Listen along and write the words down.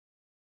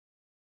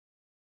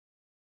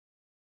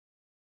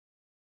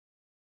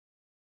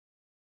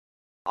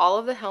All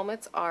of the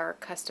helmets are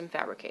custom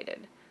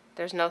fabricated.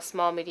 There's no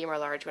small, medium, or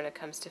large when it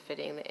comes to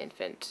fitting the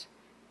infant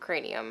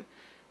cranium.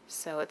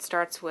 So it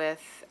starts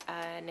with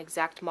an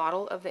exact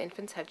model of the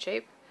infant's head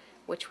shape,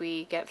 which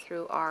we get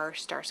through our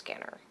star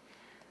scanner.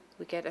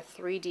 We get a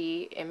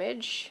 3D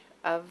image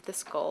of the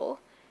skull,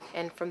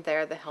 and from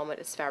there the helmet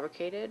is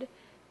fabricated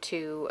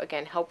to,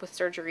 again, help with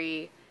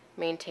surgery,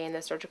 maintain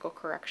the surgical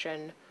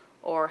correction,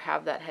 or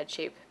have that head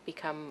shape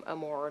become a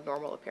more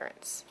normal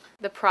appearance.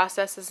 The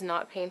process is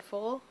not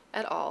painful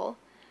at all.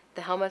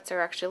 The helmets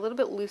are actually a little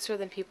bit looser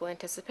than people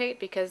anticipate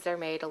because they're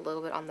made a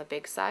little bit on the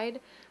big side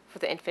for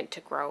the infant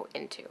to grow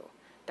into.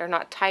 They're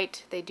not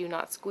tight, they do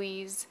not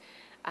squeeze.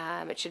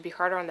 It should be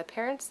harder on the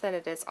parents than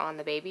it is on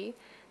the baby.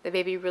 The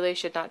baby really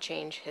should not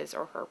change his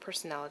or her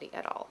personality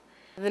at all.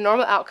 The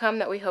normal outcome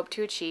that we hope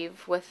to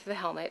achieve with the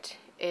helmet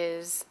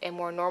is a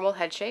more normal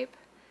head shape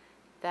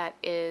that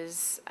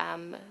is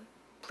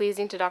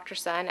pleasing to Dr.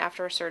 Sun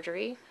after a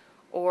surgery,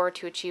 or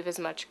to achieve as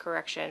much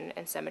correction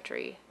and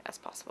symmetry as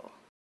possible.